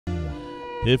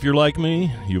If you're like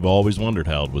me, you've always wondered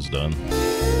how it was done.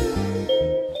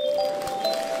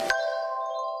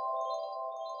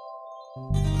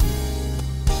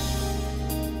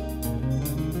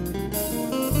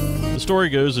 The story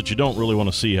goes that you don't really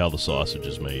want to see how the sausage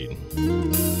is made.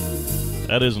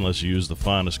 That is, unless you use the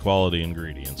finest quality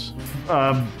ingredients.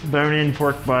 Bone-in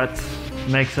pork butts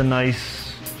makes a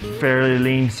nice, fairly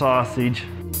lean sausage.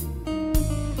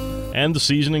 And the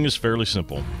seasoning is fairly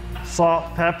simple.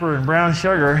 Salt, pepper, and brown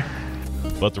sugar.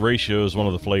 But the ratio is one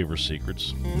of the flavor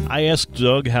secrets. I asked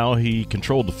Doug how he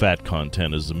controlled the fat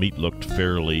content as the meat looked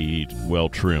fairly well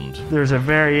trimmed. There's a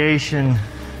variation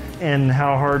in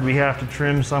how hard we have to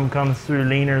trim. Some comes through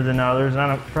leaner than others.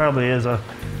 Probably is a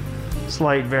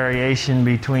slight variation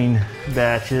between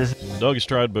batches. Doug has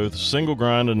tried both single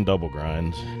grind and double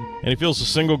grind, and he feels the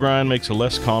single grind makes a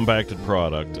less compacted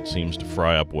product that seems to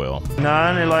fry up well. No,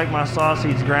 I only like my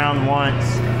sausage ground once.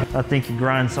 I think you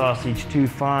grind sausage too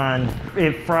fine.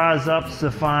 It fries up so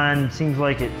fine, it seems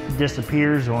like it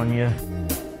disappears on you.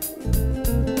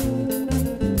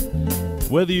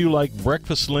 Whether you like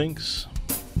breakfast links,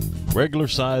 regular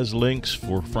size links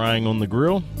for frying on the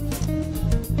grill,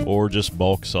 or just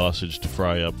bulk sausage to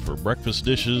fry up for breakfast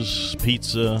dishes,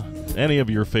 pizza, any of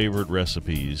your favorite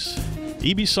recipes,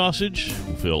 EB Sausage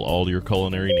will fill all your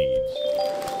culinary needs.